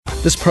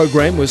This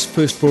program was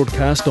first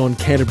broadcast on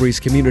Canterbury's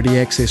community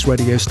access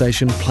radio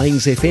station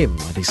Plains FM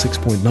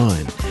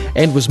 96.9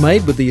 and was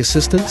made with the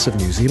assistance of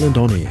New Zealand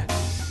On Air.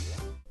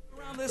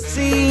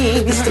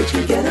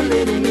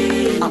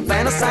 I'm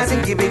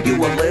fantasizing, giving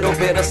you a little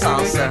bit of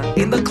salsa.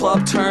 In the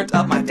club, turned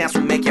up, my dance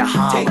will make you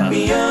holler. Take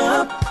me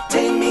up,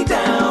 take me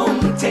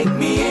down, take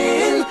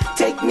me in,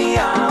 take me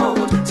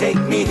out, take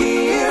me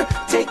here,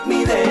 take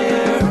me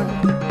there.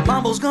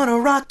 Mambo's gonna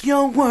rock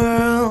your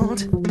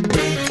world.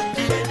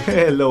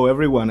 Hello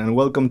everyone and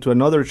welcome to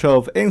another show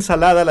of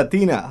Ensalada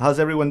Latina. How's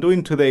everyone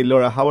doing today?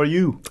 Laura, how are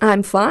you?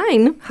 I'm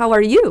fine. How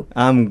are you?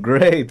 I'm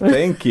great,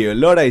 thank you.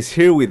 Laura is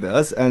here with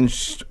us and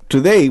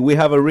today we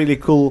have a really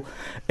cool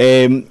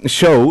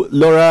show.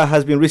 Laura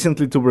has been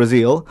recently to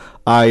Brazil.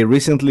 I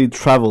recently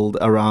traveled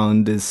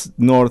around this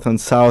north and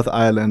south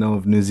island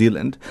of New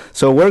Zealand.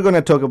 So we're going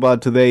to talk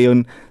about today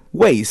on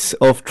ways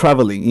of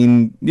traveling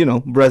in,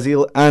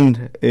 Brazil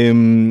and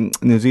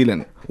New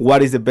Zealand.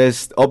 What is the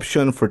best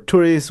option for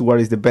tourists? What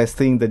is the best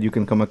thing that you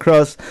can come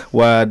across?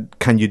 What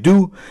can you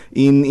do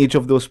in each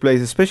of those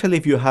places, especially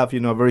if you have,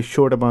 a very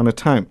short amount of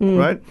time,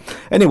 right?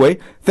 Anyway,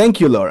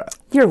 thank you, Laura.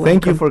 You're welcome.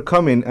 Thank you for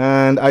coming,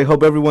 and I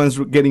hope everyone's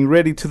getting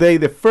ready today.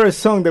 The first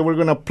song that we're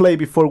going to play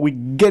before we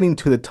get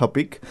into the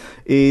topic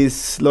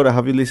is, Laura,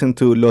 have you listened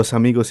to Los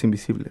Amigos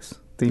Invisibles?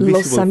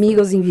 Los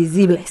Amigos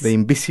Invisibles. The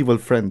Invisible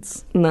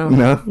Friends. No.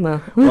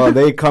 Well,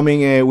 they're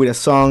coming with a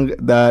song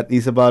that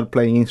is about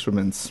playing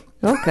instruments.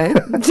 Okay.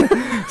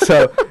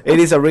 So it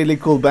is a really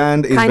cool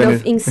band. It's kind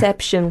of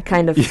Inception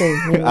kind of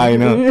thing. I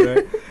know.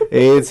 Right?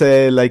 It's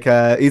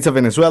a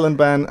Venezuelan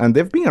band, and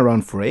they've been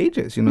around for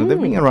ages. They've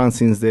been around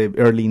since the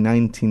early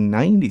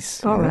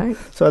 1990s. All right.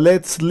 So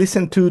let's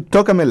listen to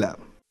Tócamela.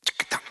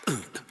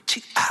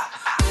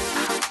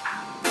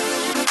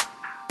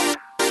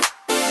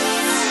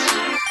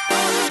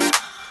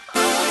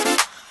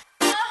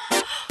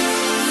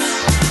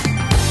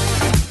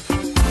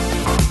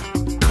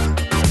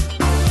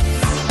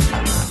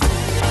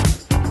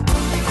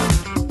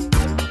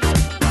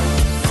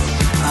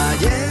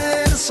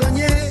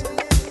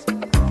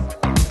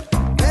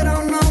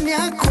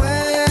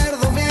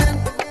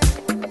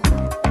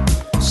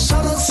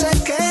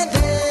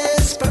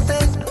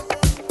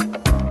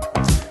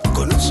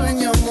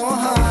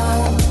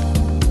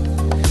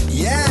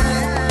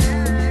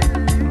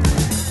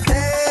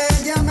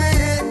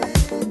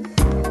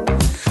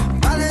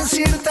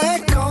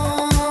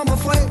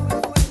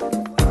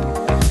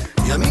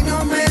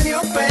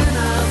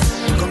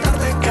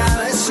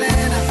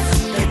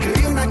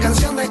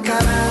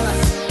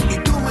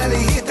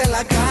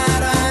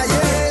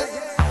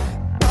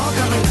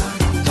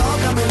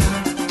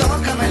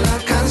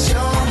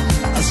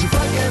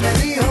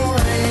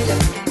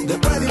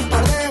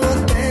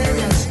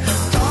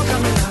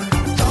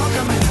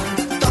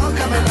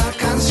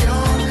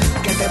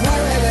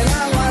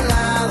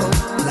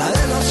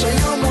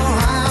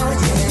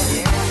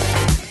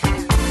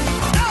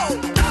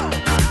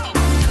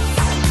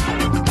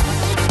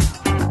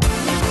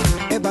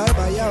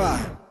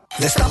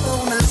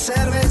 Destapo una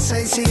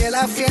cerveza y sigue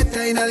la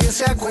fiesta y nadie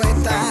se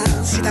acuesta.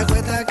 Si te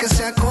acuestas que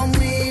sea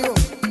conmigo,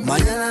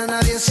 mañana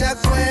nadie se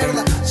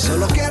acuerda.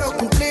 Solo quiero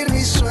cumplir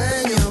mi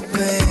sueño,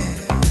 babe.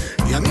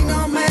 Y a mí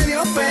no me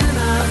dio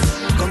pena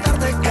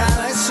contarte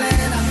cada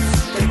escena.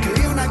 Te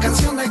escribí una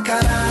canción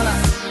descarada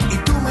y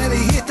tú me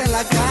dijiste en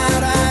la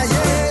cara,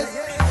 yeah.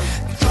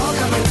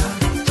 Tócamela,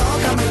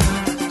 tócamela,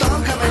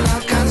 tócame la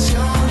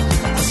canción.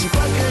 Así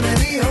fue que me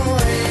dijo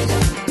ella,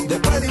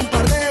 después de un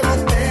par de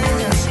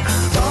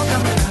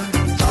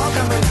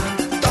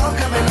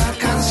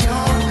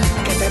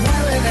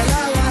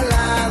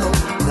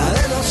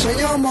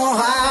sueño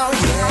mojado,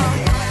 yeah.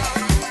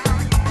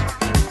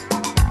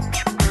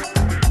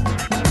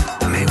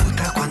 Me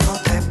gusta cuando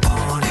te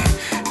pone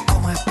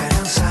como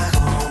Esperanza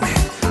Gómez.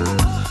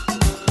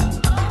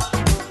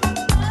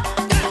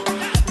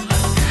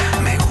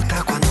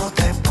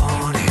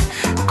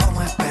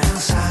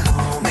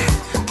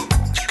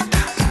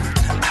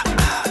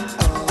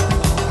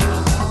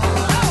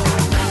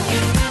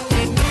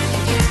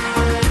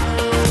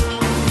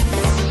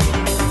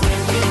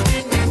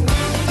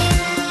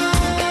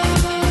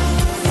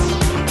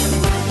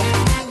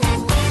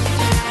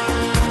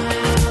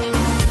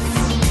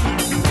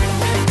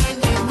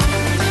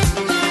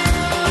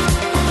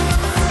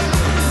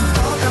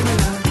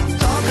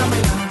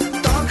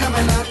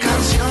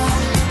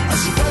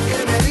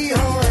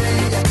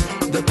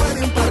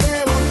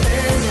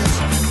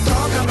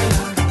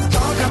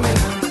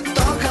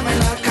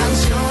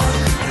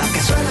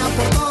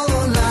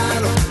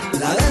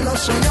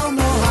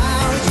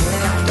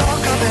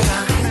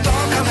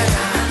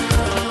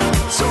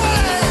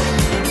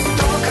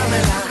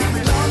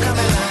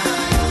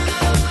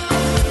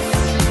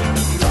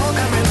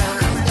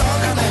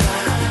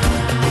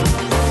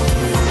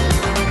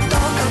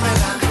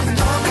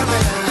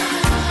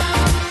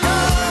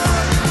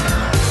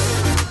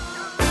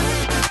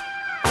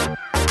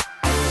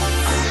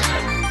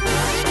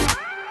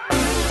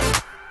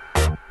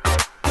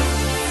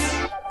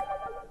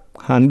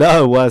 And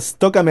that was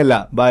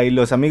Tócamela by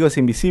Los Amigos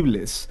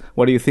Invisibles.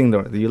 What do you think,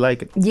 Dora? Do you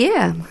like it?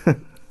 Yeah.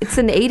 It's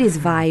an 80s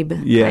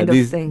vibe Yeah, kind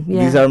of thing.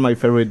 Yeah. these are my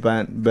favorite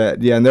band.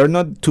 But yeah, and they're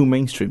not too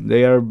mainstream.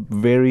 They are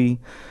very,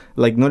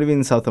 like, not even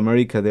in South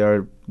America, they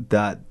are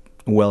that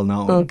well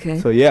known. Okay.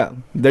 So yeah,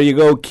 there you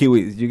go,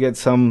 Kiwis. You get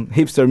some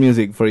hipster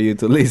music for you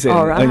to listen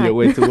All on your right.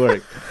 way to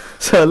work.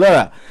 So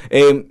Laura,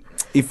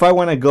 if I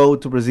want to go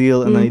to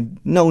Brazil and I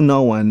know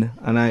no one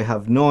and I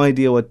have no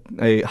idea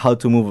how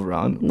to move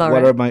around, All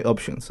what right. are my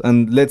options?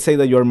 And let's say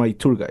that you're my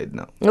tour guide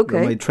now. Okay.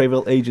 You're my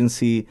travel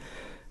agency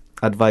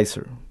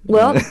advisor.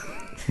 Well,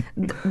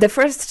 the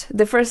first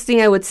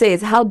thing I would say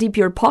is how deep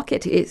your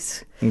pocket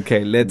is.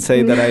 Okay, let's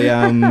say that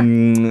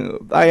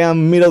I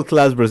am middle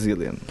class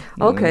Brazilian.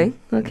 Okay,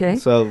 okay.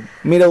 So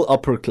middle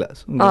upper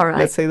class. All right.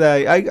 Let's say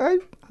that I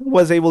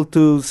was able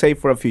to save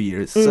for a few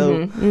years.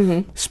 So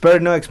spare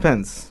no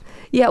expense.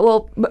 Yeah,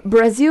 well,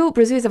 Brazil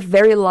is a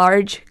very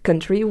large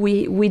country.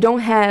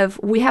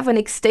 We have an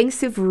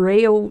extensive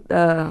rail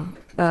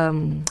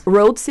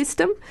road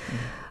system,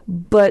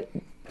 but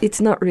it's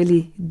not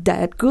really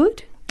that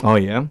good. Oh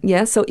yeah.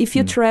 Yeah, so if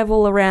you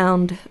travel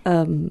around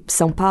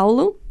São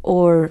Paulo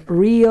or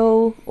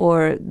Rio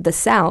or the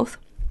south,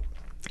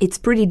 it's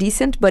pretty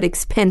decent but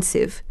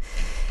expensive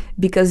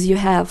because you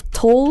have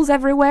tolls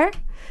everywhere,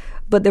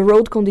 but the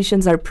road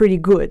conditions are pretty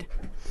good.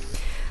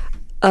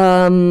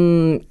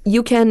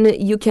 You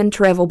can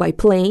travel by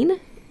plane,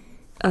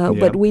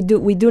 but we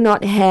do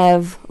not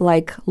have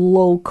like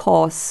low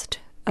cost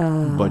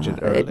Budget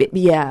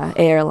airline.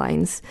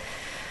 airlines.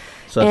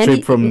 So a And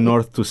trip from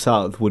north to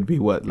south would be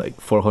what, like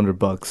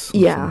 $400? or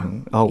Yeah.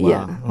 something? Oh wow.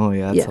 Yeah. Oh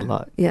yeah, that's a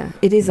lot. Yeah,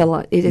 it is a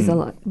lot. It is a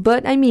lot.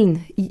 But I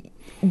mean,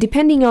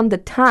 depending on the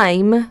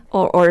time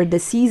or the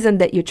season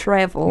that you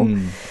travel,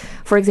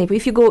 for example,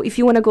 if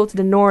you want to go to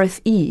the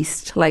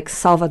northeast, like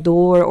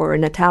Salvador or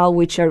Natal,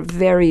 which are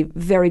very,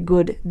 very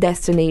good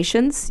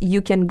destinations,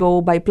 you can go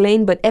by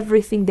plane, but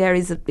everything there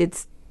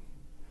it's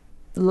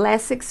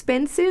less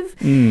expensive.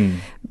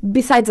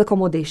 Besides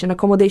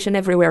accommodation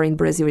everywhere in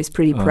Brazil is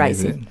pretty Oh, is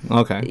pricey. it?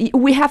 Okay.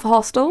 We have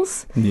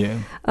hostels, Yeah.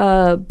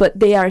 but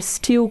they are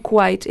still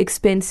quite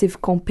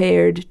expensive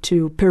compared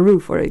to Peru,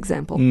 for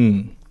example,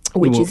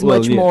 which is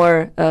much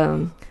more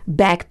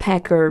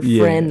backpacker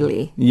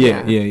friendly.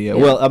 Yeah.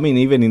 Well, I mean,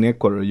 even in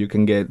Ecuador, you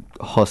can get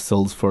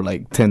hostels for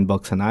like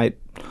 $10 a night.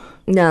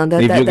 No,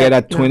 If you get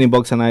a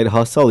 $20 a night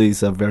hostel,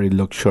 it's a very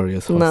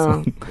luxurious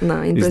hostel.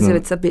 No. In It's Brazil, not.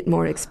 it's a bit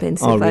more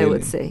expensive, Oh, I really?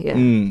 would say. Yeah.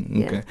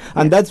 Okay. Yeah.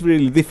 And that's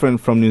really different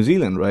from New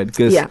Zealand, right?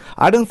 Because Yeah.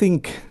 I don't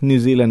think New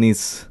Zealand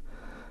is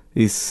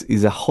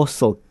a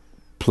hostel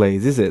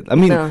place, is it? I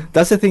mean, No.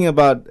 that's the thing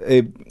about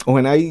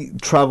when I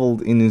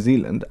traveled in New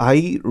Zealand,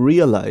 I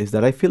realized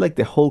that I feel like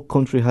the whole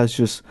country has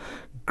just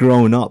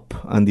grown up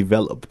and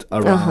developed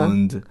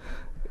around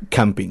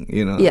camping,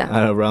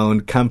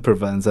 around camper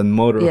vans and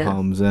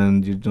motorhomes,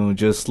 and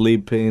just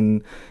sleep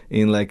in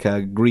like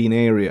a green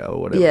area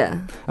or whatever. Yeah,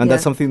 and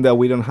that's yeah. something that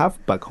we don't have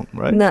back home,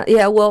 right? No,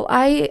 yeah, well,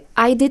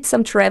 I did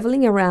some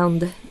traveling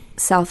around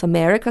South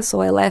America,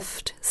 so I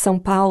left São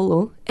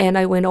Paulo and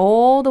I went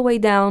all the way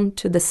down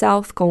to the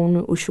South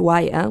Cone,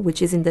 Ushuaia,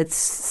 which is in the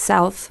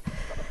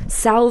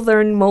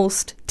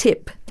southernmost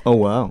tip, Oh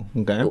wow,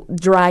 okay.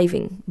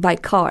 driving by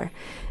car.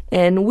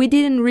 And we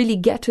didn't really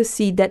get to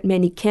see that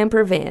many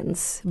camper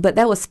vans, but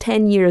that was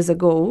 10 years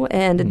ago,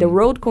 and the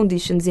road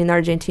conditions in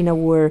Argentina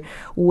were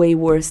way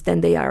worse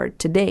than they are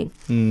today.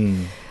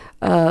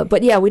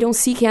 But yeah, we don't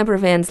see camper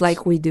vans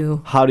like we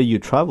do How do you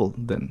travel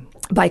then?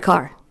 by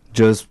car.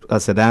 Just a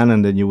sedan,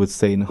 and then you would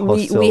stay in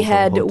hostels. We or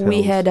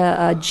had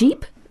a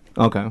Jeep.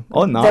 Okay.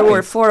 Oh, nice. There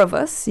were 4 of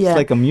us. Yeah. It's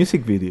like a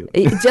music video.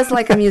 Just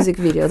like a music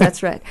video,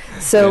 that's right.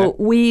 So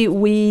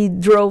we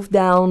drove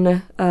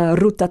down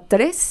Ruta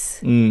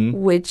 3,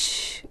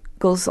 which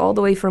goes all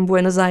the way from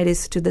Buenos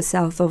Aires to the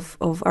south of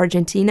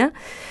Argentina.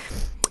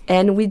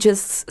 And we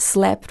just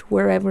slept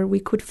wherever we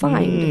could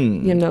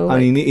find,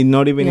 And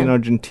not even in yeah.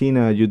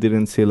 Argentina, you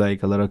didn't see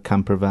like a lot of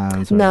camper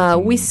vans. Or No,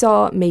 anything. we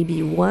saw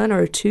maybe 1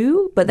 or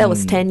 2, but that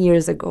was 10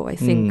 years ago, I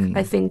think.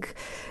 I think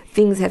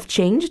things have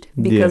changed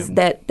because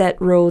that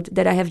road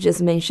that I have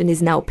just mentioned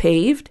is now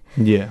paved.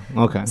 Yeah.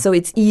 Okay. So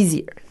it's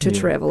easier to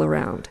travel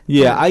around.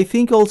 Yeah, I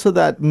think also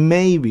that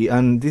maybe,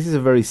 and this is a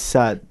very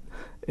sad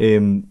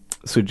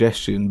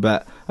suggestion,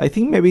 but I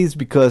think maybe it's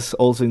because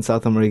also in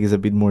South America it's a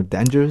bit more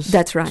dangerous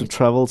That's to right.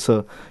 travel,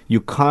 so you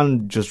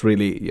can't just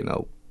really,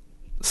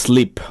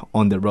 sleep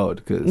on the road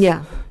because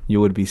Yeah.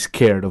 you would be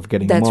scared of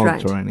getting That's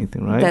mugged right. or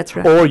anything, right? That's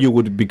right. Or you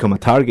would become a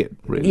target,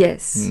 really.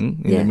 Yes. In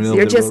the Yes. middle of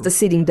You're the just road. a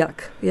sitting duck.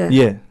 Yeah.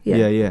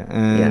 Yeah.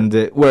 And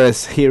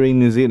whereas here in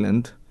New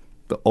Zealand,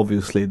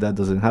 obviously that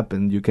doesn't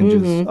happen. You can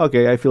just,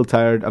 okay, I feel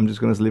tired, I'm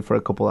just going to sleep for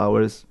a couple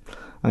hours,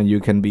 and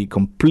you can be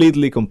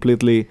completely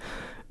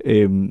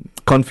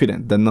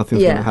confident that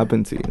nothing's going to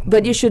happen to you.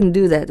 But you shouldn't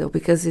do that though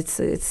because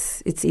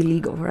it's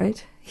illegal,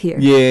 right? Here.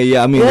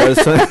 Yeah. I mean, there's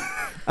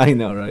I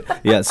know, right?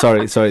 Yeah,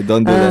 sorry.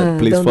 Don't do that.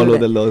 Please don't do follow that.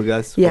 the laws,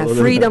 guys. Yeah, Follow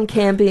the freedom laws.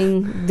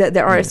 camping.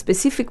 There are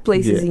specific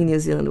places Yeah. in New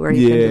Zealand where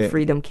you can do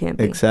freedom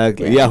camping.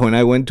 Exactly. Yeah, when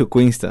I went to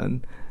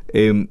Queenstown,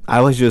 I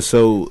was just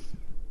so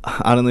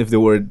I don't know if they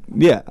were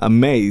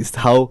amazed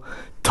how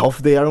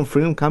tough they are on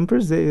freedom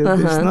campers.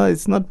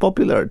 It's not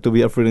popular to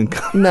be a freedom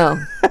camper. No,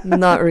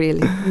 not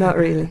really.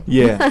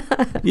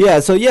 Yeah.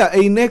 So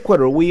in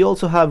Ecuador we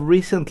also have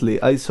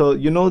recently. I saw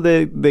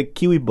the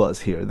Kiwi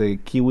bus here. The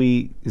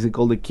Kiwi, is it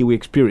called the Kiwi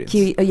Experience?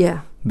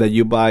 Yeah. That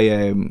you buy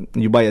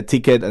a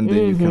ticket and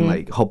then you can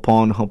like hop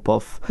on, hop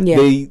off. Yeah.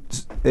 They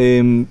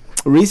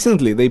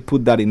recently they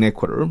put that in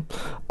Ecuador.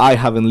 I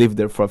haven't lived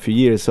there for a few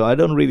years, so I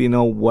don't really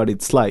know what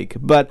it's like.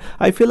 But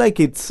I feel like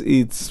it's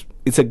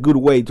a good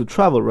way to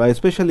travel, right?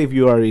 Especially if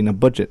you are in a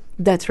budget.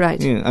 That's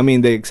right. Yeah. I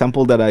mean, the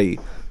example that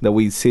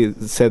we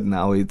said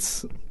now,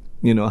 it's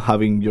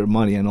having your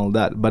money and all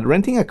that. But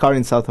renting a car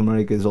in South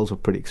America is also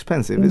pretty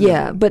expensive. Isn't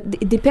it? But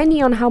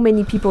depending on how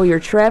many people you're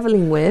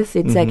traveling with,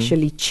 it's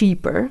actually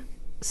cheaper.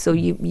 So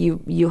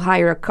you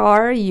hire a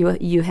car,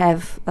 you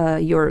have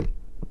your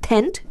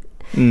tent.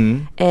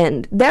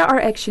 And there are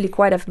actually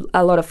quite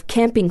a lot of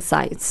camping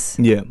sites,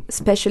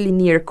 especially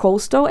near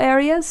coastal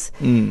areas.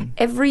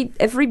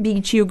 Every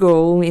beach you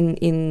go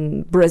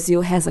in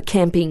Brazil has a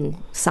camping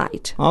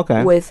site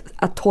with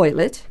a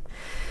toilet.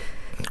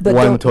 But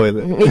one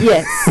toilet.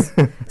 Yes.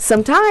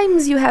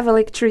 Sometimes you have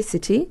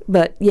electricity,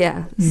 but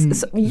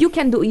so you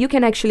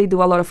can actually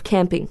do a lot of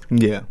camping.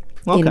 Yeah.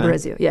 Okay. In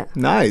Brazil,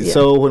 Nice. Yeah.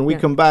 So when we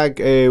come back,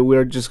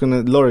 we're just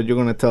gonna, Laura, you're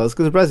gonna tell us,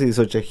 because Brazil is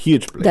such a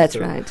huge place. That's so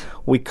right.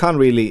 You can't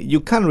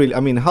really. I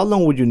mean, how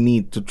long would you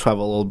need to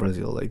travel all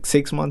Brazil? Like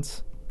 6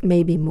 months?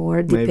 Maybe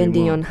more,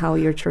 depending on how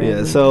you're traveling.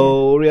 Yeah.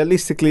 So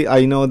realistically,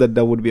 I know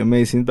that would be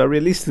amazing, but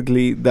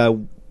realistically, that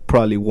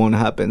probably won't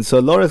happen. So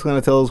Laura's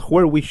gonna tell us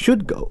where we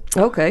should go.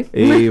 Okay.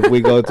 If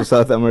we go to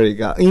South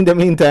America. In the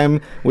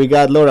meantime, we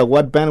got Laura.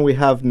 What band we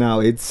have now?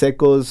 It's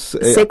Secos.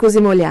 Secos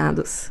y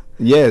Molhados.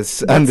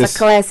 Yes, and it's a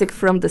classic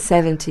from the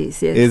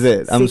 70s. Yes. Is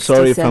it? I'm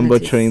sorry if I'm 70s.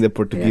 butchering the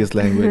Portuguese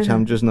language.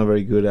 I'm just not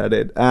very good at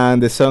it.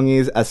 And the song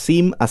is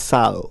Assim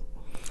Assado.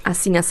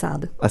 Assim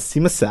Assado.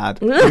 Assim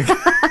Assado.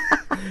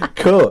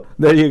 Cool.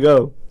 There you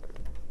go.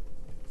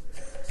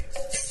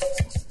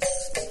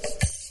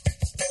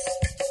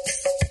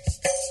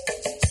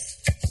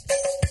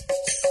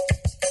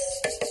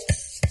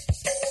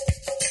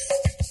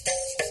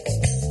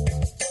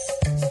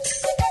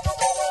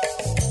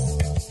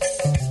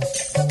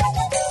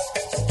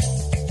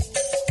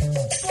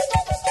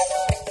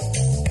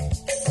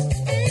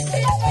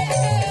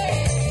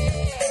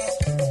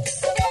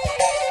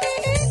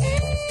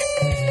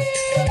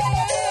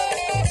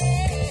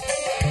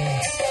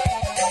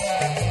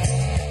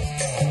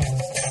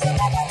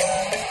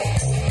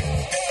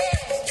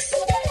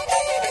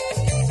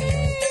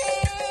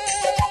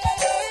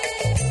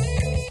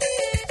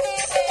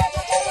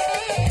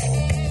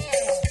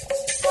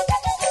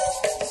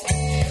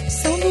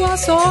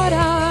 As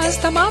horas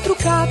da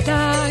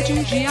madrugada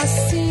de dia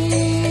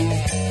assim,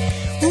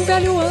 um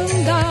velho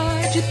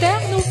anda de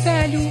terno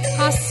velho,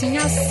 assim,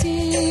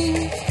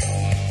 assim.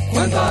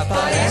 Quando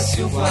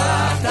aparece o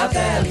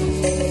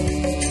guarda-belo,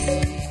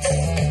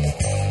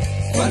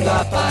 quando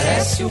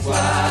aparece o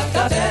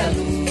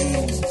guarda-belo,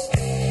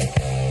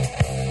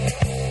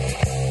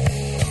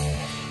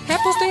 é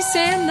posto em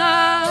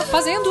cena,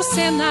 fazendo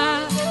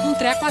cena, um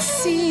treco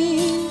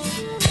assim,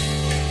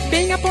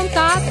 bem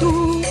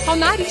apontado ao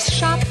nariz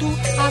chato,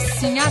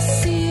 assim,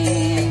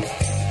 assim.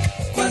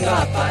 Quando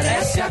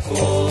aparece a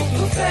cor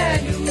do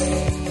velho,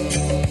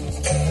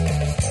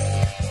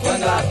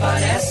 quando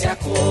aparece a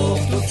cor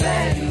do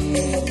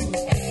velho.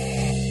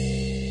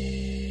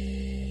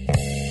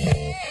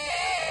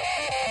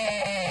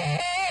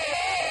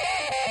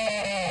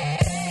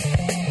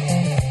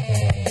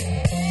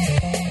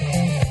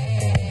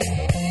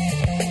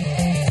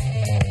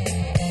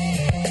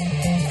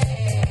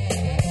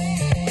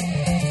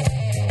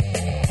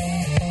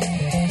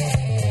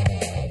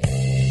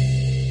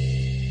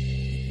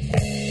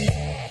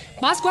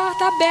 Mas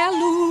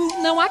guarda-belo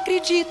não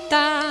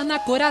acredita na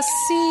cor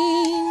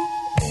assim.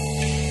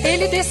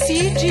 Ele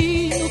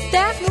decide no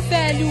terno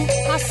velho,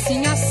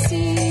 assim,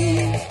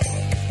 assim.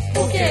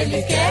 Porque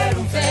ele quer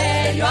um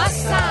velho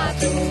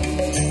assado.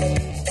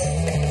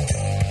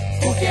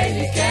 Porque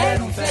ele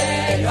quer um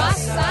velho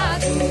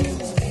assado.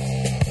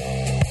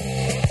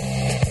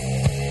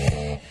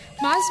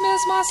 Mas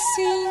mesmo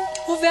assim,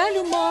 o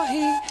velho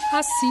morre,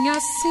 assim,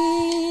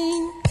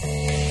 assim.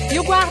 E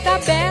o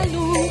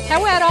guarda-belo é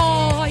o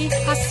herói,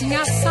 assim,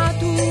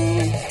 assado.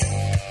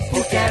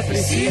 Porque é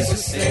preciso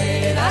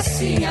ser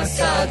assim,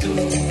 assado.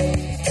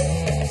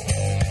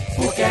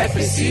 Porque é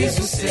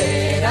preciso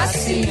ser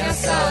assim,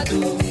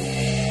 assado.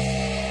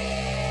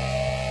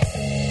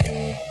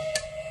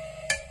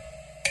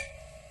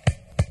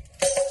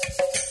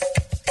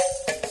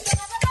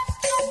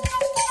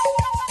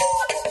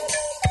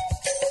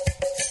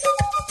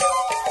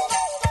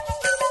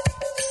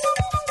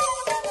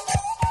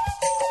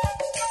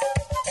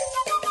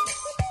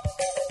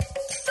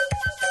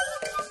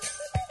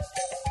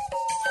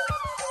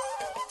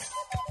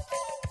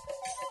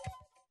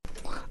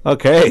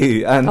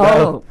 Okay, and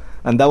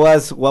that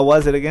was, what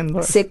was it again,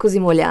 Laura? Secos y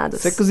Molhados.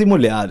 Secos y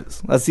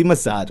Molhados, assim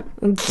assado.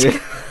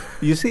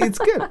 You see, it's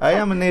good. I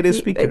am a native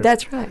speaker.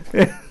 That's right.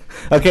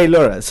 Okay,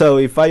 Laura. So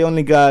if I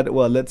only got,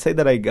 well, let's say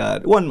that I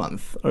got 1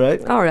 month, all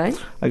right? All right.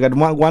 I got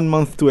one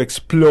month to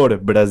explore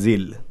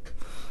Brazil.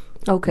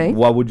 Okay.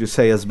 What would you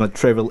say as my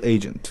travel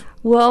agent?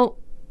 Well,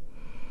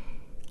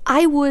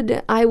 I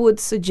would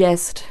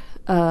suggest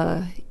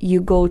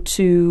you go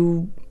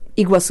to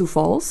Iguaçu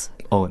Falls.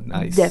 Oh,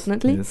 nice.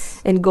 Definitely.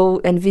 Yes. And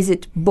go and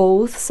visit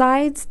both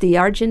sides, the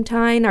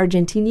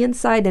Argentinian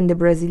side and the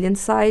Brazilian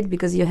side,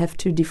 because you have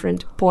two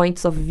different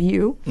points of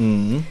view.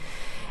 Mhm.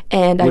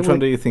 And Which one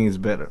do you think is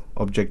better,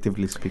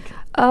 objectively speaking?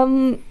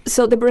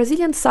 So the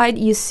Brazilian side,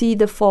 you see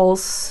the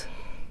falls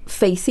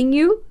facing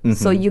you,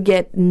 so you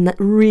get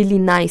really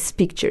nice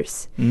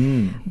pictures.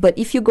 But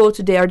if you go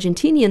to the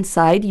Argentinian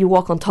side, you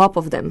walk on top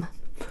of them.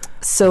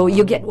 So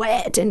you get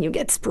wet and you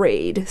get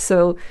sprayed.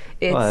 So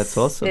it's that's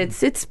awesome.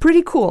 It's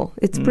pretty cool.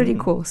 It's pretty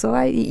cool. So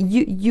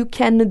you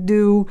can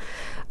do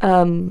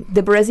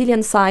the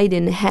Brazilian side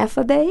in half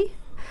a day,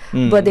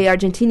 but the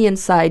Argentinian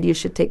side you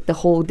should take the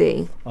whole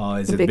day. Oh,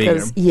 is it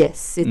because bigger?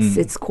 yes,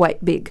 it's quite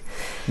big.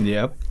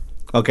 Yep.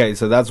 Okay,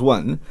 so that's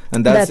one,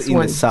 and that's in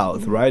one. the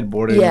south, right?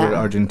 Bordering Yeah. with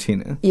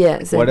Argentina.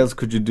 Yes. What and, else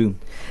could you do?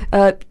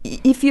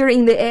 If you're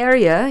in the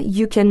area,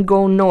 you can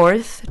go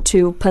north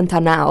to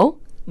Pantanal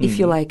if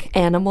you like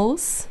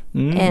animals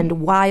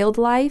and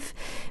wildlife,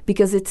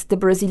 because it's the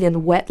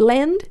Brazilian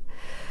wetland.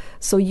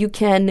 So you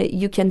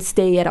can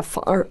stay at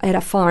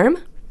a farm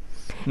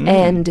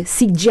and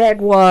see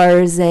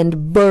jaguars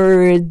and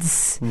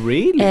birds.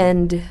 Really?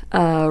 And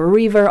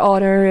river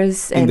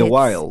otters. In and the it's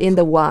wild? In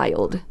the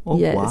wild, Oh,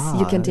 yes. wow.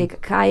 You can take a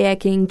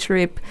kayaking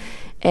trip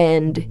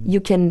and you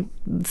can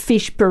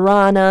fish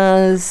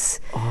piranhas.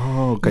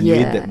 Oh, can you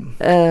eat them?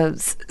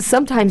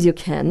 Sometimes you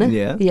can.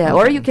 Yeah? Yeah,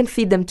 or Okay. you can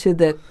feed them to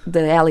the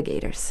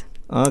alligators,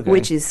 Okay.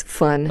 which is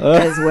fun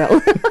as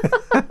well.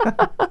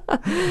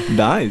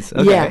 Nice.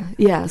 Okay.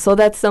 Yeah. So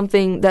that's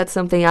something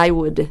I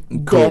would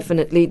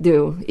definitely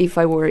do if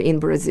I were in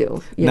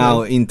Brazil. you Now,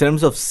 know. in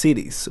terms of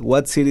cities,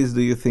 what cities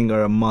do you think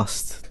are a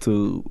must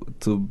to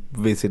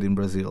visit in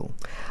Brazil?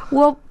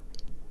 Well,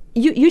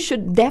 you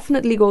should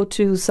definitely go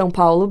to São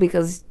Paulo,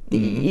 because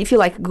if you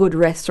like good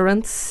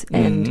restaurants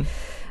and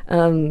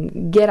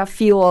get a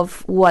feel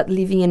of what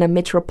living in a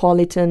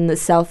metropolitan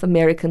South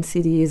American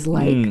city is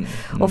like.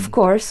 Of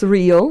course,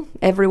 Rio.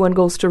 Everyone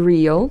goes to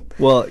Rio.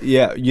 Well,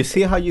 yeah, you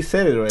see how you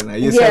said it right now.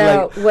 You Yeah, said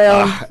like,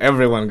 well-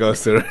 everyone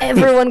goes to.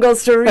 Everyone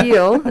goes to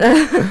Rio.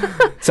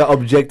 So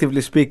objectively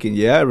speaking,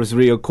 yeah, was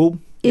Rio cool?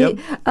 Yep.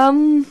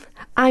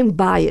 I'm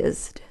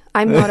biased.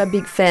 I'm not a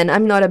big fan.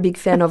 I'm not a big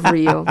fan of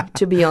Rio,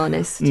 to be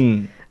honest.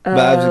 But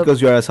that's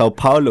because you're a Sao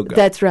Paulo guy.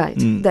 That's right.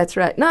 That's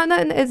right. No,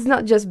 it's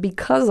not just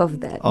because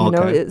of that. You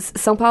know, Okay.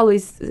 São Paulo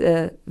is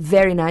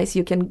very nice.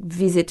 You can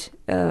visit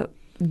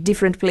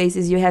different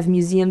places. You have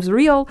museums.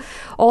 Rio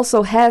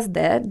also has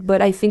that,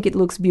 but I think it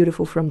looks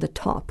beautiful from the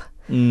top.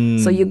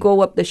 So you go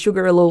up the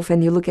Sugar Loaf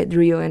and you look at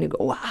Rio and you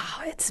go, wow,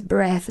 it's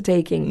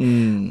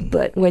breathtaking.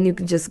 But when you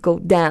can just go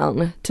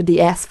down to the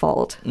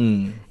asphalt,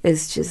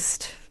 it's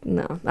just,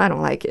 no, I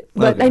don't like it.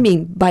 But Okay. I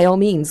mean, by all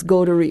means,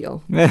 go to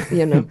Rio,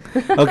 you know.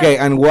 Okay,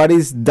 and what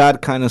is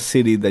that kind of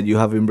city that you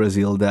have in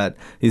Brazil that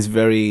is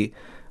very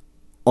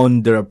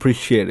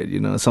underappreciated, you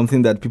know,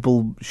 something that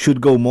people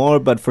should go more,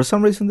 but for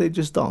some reason they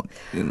just don't,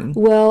 you know?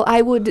 Well,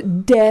 I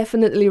would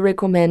definitely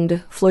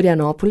recommend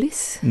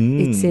Florianopolis.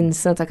 It's in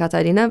Santa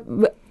Catarina.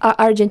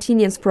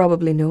 Argentinians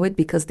probably know it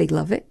because they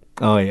love it.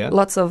 Oh, yeah?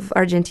 Lots of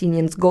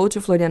Argentinians go to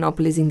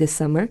Florianopolis in the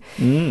summer,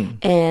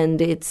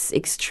 and it's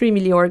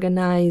extremely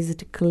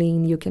organized,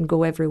 clean. You can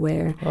go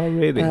everywhere. Oh,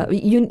 really?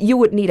 You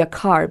would need a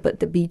car, but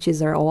the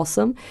beaches are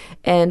awesome.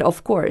 And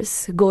of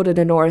course, go to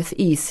the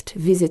northeast,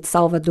 visit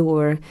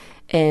Salvador,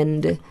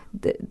 and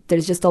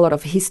there's just a lot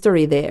of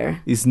history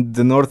there. Is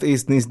the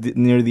northeast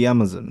near the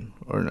Amazon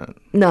or not?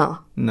 No.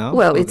 No?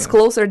 Well, it's Okay.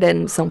 closer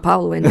than São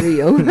Paulo and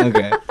Rio.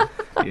 Okay.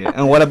 Yeah.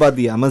 And what about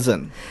the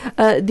Amazon?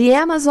 The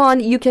Amazon,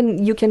 you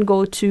can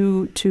go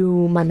to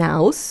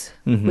Manaus,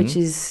 which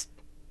is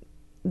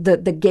the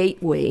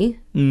gateway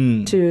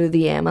to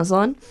the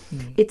Amazon.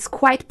 It's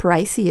quite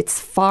pricey. It's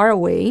far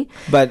away.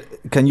 But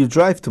can you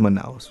drive to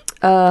Manaus?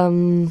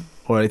 Um,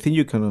 Or I think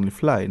you can only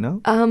fly,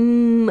 no?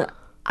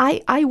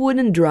 I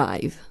wouldn't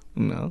drive.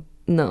 No.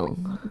 No.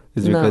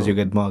 It's because No. you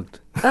get mugged.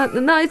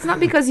 No, it's not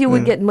because you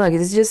would get mugged.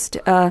 It's just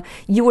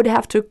you would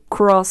have to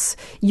cross.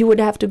 You would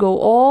have to go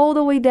all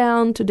the way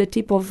down to the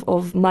tip of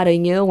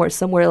Maranhão or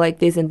somewhere like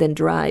this, and then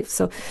drive.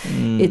 So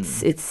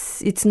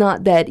it's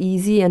not that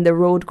easy, and the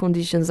road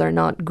conditions are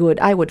not good.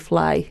 I would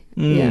fly.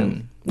 Yeah.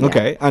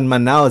 Okay. And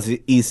Manaus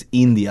is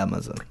in the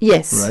Amazon.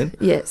 Yes. Right?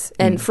 Yes.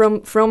 And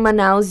from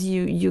Manaus,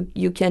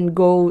 you can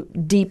go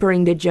deeper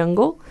in the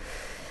jungle,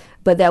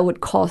 but that would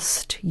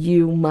cost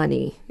you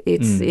money.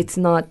 It's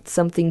not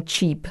something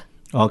cheap.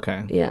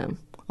 Okay. Yeah.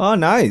 Oh,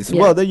 nice.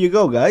 Yeah. Well, there you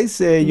go,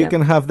 guys. You Yeah.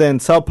 can have then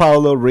Sao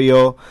Paulo,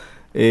 Rio.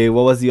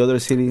 What was the other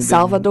city?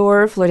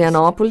 Salvador,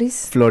 Florianopolis.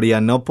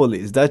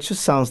 Florianopolis. That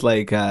just sounds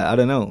like, I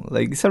don't know,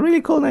 like it's a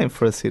really cool name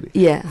for a city.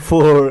 Yeah.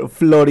 For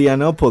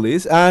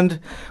Florianopolis. And,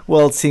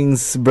 well,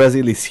 since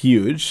Brazil is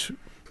huge,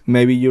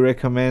 maybe you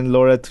recommend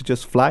Laura to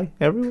just fly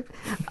everywhere?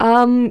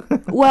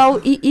 Well,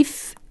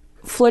 if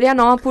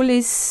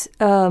Florianópolis,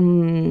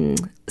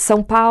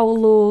 São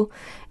Paulo,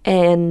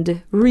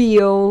 and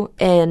Rio,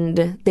 and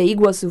the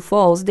Iguaçu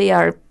Falls, they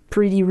are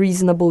pretty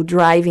reasonable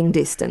driving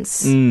distance.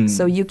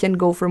 So you can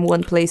go from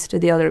one place to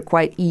the other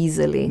quite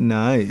easily.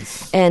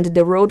 Nice. And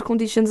the road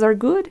conditions are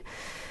good.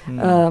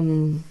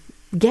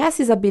 Gas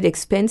is a bit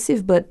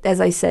expensive, but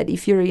as I said,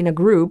 if you're in a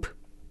group,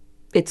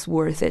 it's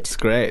worth it. It's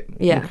great.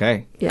 Yeah.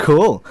 Okay. Yeah.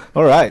 Cool.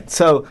 All right.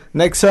 So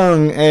next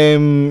song,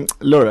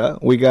 Laura,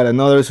 we got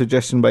another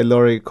suggestion by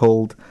Lori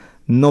called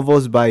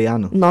Novos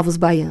Baianos. Novos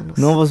Baianos.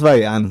 Novos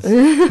Baianos.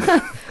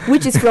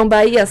 Which is from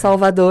Bahia,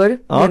 Salvador.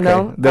 Okay, You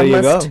know, there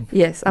you go.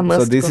 Yes, I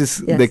must. So this go.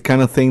 is Yes. the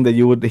kind of thing that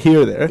you would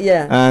hear there.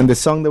 Yeah. And the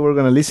song that we're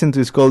going to listen to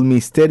is called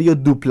Misterio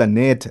do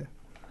Planeta.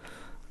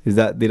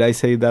 Did I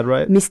say that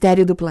right?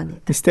 Mistério do Planeta.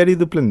 Misterio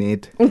do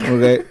Planeta.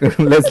 Okay.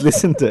 Let's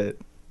listen to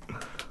it.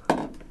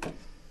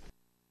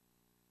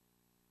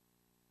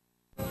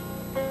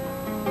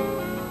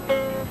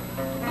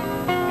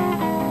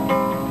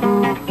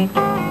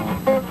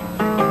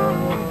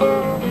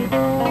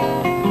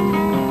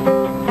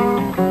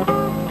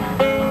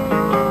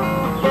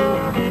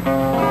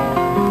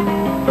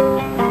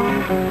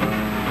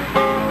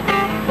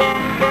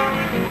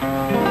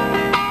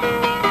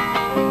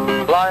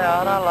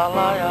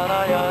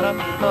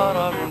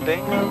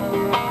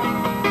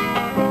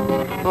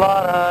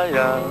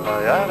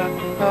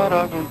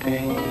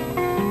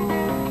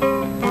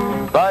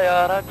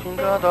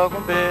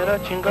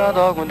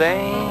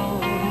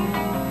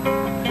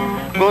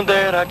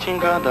 Gundera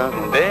tinganda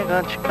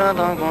gundega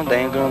ticanda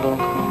gundengandong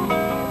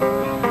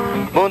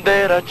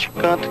Bundeira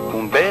ticanta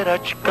cumbeira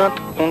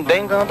ticanta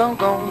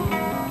gundengandongong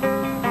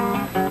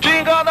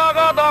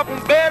Tinganda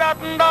gumbeira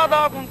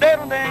tundada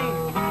gunderundem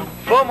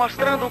Vou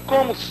mostrando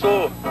como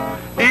sou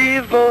e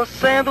vou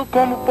sendo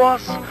como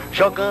posso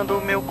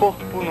Jogando meu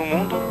corpo no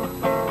mundo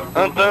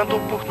Andando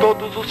por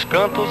todos os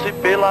cantos e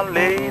pela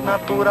lei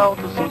natural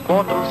dos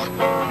encontros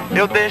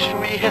Eu deixo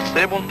e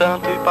recebo um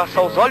tanto e passo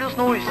aos olhos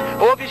nus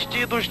ou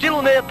vestidos de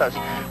lunetas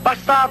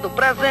Passado,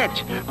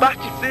 presente,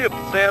 participo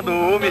sendo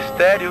o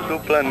mistério do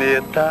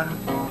planeta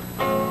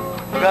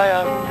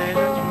Gaia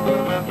gumbeira,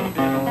 ticanda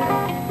gumbeira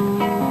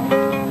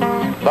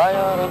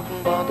Baiara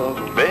cumbada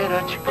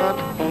gumbeira,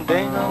 ticanda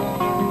gumbeira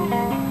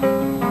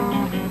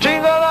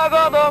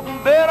Tingalagoda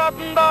gumbeira,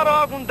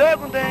 tundara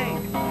gundegundem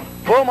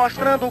Vou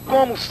mostrando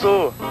como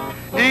sou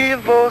e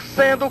vou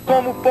sendo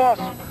como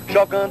posso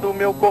Jogando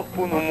meu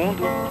corpo no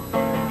mundo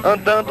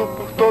Andando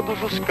por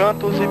todos os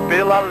cantos e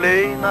pela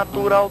lei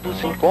natural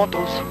dos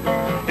encontros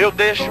Eu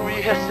deixo e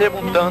recebo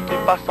um tanto e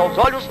passo aos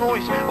olhos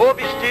nus ou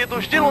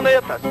vestidos de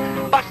lunetas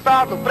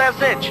Passado,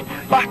 presente,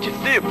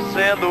 participo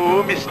sendo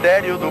o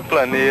mistério do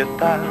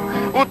planeta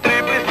O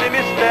tríplice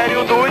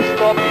mistério do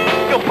stop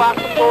Que eu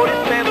passo por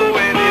e sendo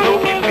ele no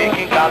que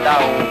fica em cada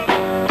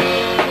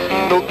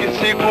um No que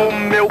sigo o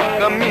meu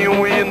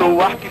caminho e no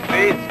ar que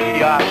fez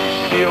que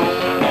assistiu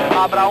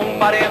Abra um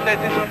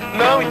parênteses,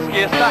 não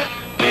esqueça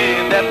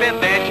que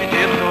independente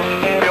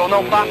disso Eu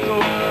não passo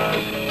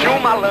de um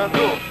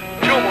malandro,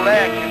 de um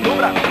moleque do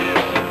Brasil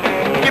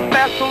Que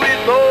peço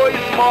e dou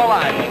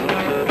esmolas,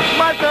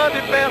 mas ando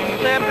e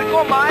penso sempre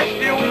com mais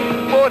de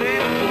um Por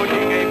isso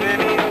ninguém vê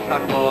minha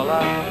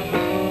sacola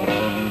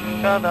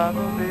Cada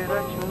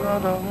bandeira de um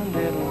cada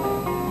bandeira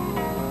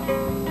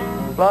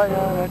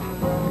Baiara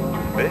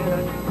de beira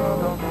de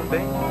cada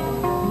bandeira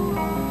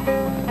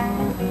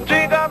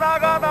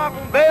Tingada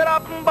beira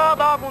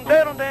pumbada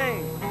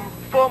bunderundem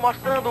Vou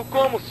mostrando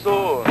como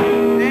sou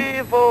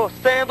e vou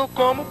sendo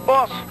como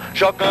posso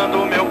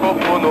Jogando meu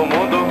corpo no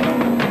mundo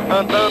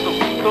Andando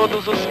por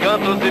todos os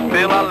cantos e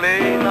pela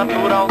lei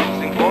natural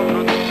dos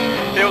encontros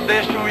Eu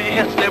deixo e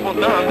recebo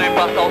dando e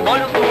passo aos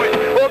olhos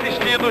nus ou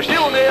vestidos de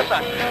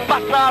luneta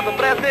Passado,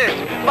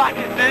 presente,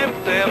 participo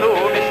sendo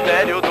o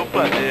mistério do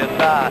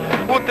planeta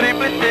O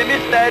tríplice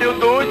mistério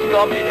do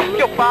stop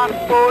Que eu passo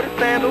por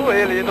sendo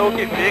ele no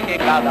que fica em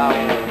cada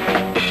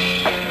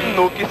um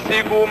No que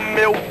sigo o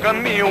meu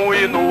caminho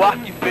e no ar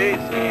que fez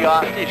que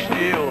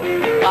assistiu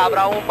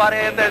Abra um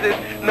parênteses,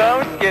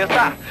 não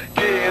esqueça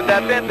que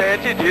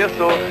independente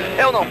disso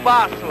Eu não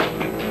passo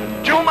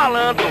de um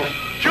malandro,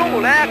 de um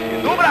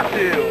moleque do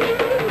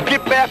Brasil Que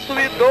peço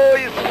e dou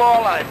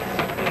esmolas,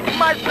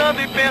 mas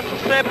ando e penso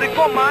sempre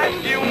com mais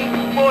de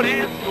um Por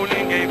isso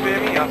ninguém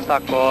vê minha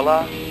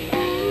sacola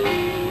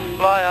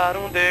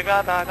Laiarunde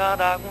gada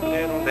gada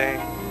gunderundem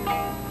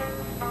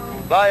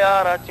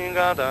Baiara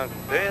tingada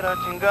gumbeira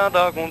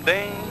tingada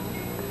gundem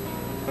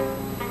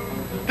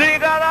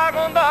Tingada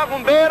gunda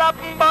gumbeira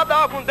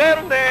pumbada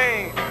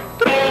gunderundem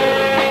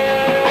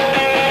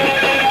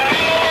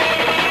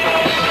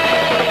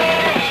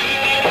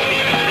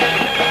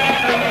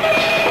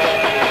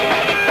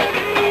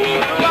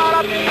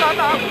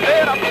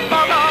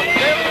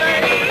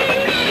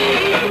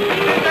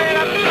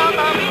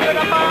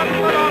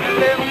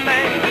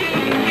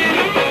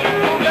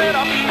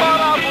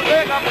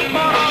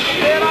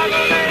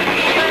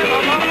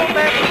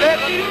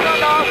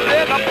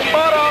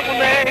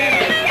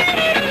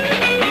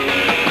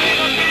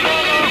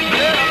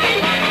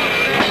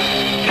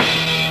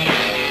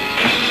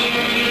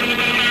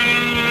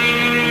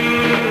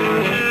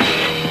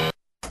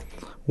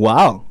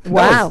Wow.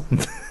 Wow.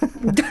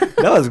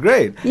 That was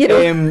great. You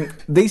know?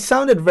 They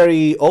sounded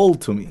very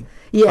old to me.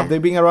 Yeah. Have they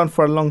been around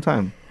for a long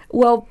time?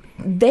 Well,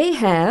 they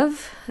have.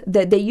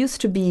 They used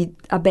to be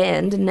a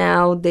band.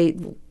 Now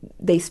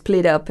they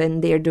split up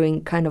and they're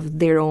doing kind of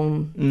their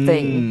own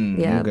thing.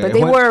 Yeah, okay. but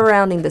they were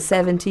around in the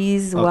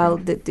 70s while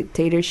the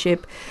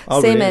dictatorship.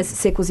 Oh, Same really? as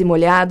Secos y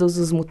Molhados,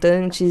 Os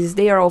Mutantes.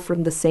 They are all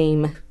from the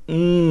same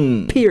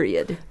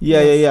period.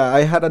 Yeah.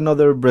 I had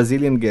another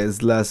Brazilian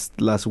guest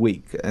last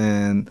week,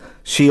 and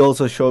she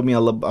also showed me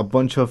a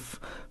bunch of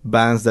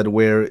bands that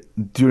were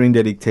during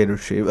the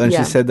dictatorship, and Yeah.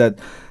 she said that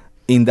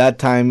in that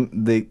time,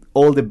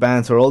 all the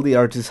bands or all the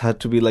artists had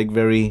to be like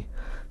very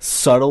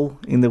subtle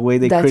in the way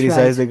they That's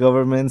criticize right. the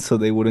government, so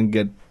they wouldn't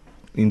get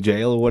in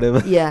jail or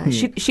whatever. Yeah,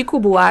 Chico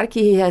Buarque,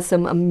 he has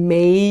some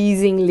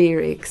amazing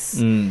lyrics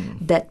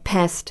that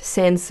passed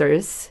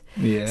censors.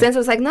 Yeah.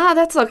 Censors like, no,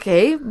 that's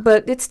okay,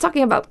 but it's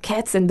talking about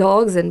cats and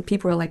dogs, and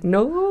people are like,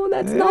 no,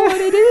 that's not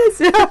what it is.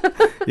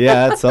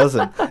 Yeah, that's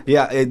awesome.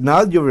 Yeah,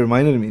 now you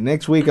reminded me.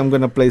 Next week, I'm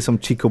going to play some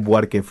Chico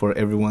Buarque for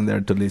everyone there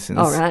to listen.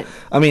 All right.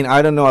 I mean,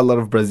 I don't know a lot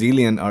of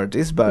Brazilian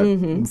artists, but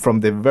from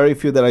the very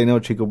few that I know,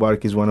 Chico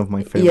Buarque is one of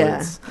my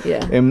favorites.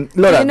 Yeah.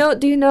 Laura.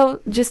 Do you know,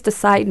 just a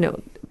side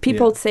note,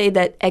 people say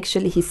that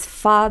actually his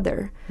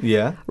father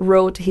Yeah.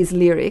 wrote his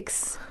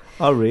lyrics.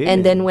 Oh, really?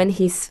 And then when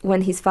his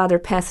father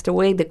passed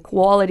away, the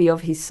quality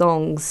of his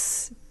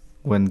songs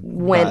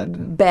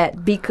went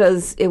bad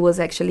because it was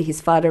actually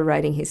his father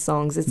writing his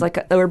songs. It's like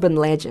an urban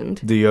legend.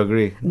 Do you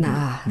agree?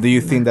 Nah. Do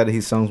you think that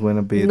his songs went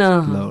a bit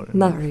lower?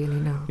 Not really,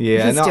 no.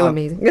 Yeah, He's no, still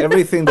amazing.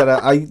 Everything that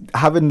I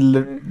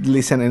haven't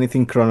listened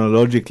anything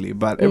chronologically,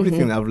 but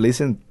everything I've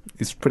listened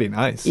is pretty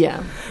nice.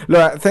 Yeah.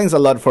 Laura, thanks a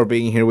lot for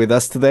being here with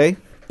us today.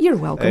 You're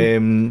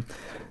welcome.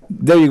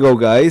 There you go,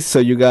 guys. So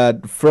you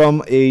got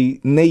from a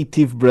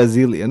native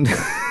Brazilian,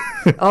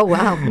 Oh,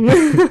 wow.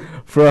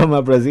 from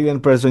a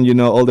Brazilian person, you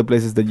know all the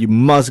places that you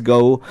must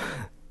go.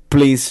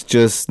 Please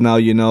just now,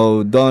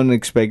 don't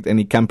expect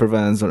any camper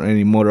vans or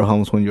any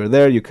motorhomes when you're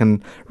there. You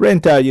can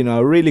rent a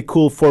really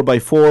cool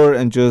 4x4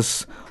 and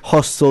just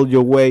hustle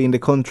your way in the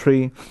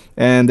country.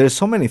 And there's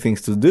so many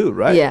things to do,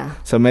 right? Yeah.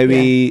 So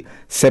maybe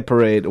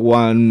separate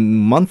 1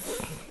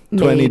 month,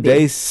 20 Maybe.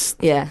 days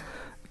Yeah.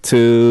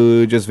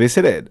 to just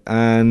visit it.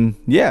 And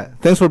yeah,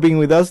 thanks for being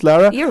with us,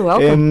 Laura. You're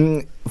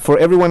welcome. For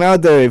everyone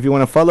out there, if you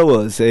want to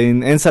follow us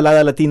in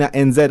Ensalada Latina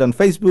NZ on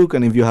Facebook,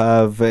 and if you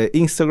have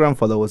Instagram,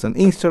 follow us on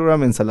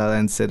Instagram, Ensalada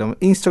NZ on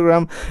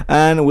Instagram,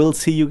 and we'll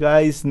see you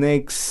guys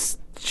next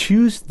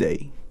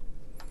Tuesday.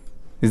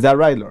 Is that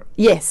right, Laura?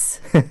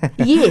 Yes.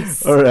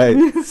 Yes. All right.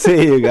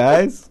 See you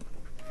guys.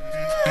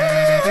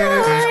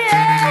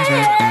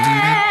 Yeah.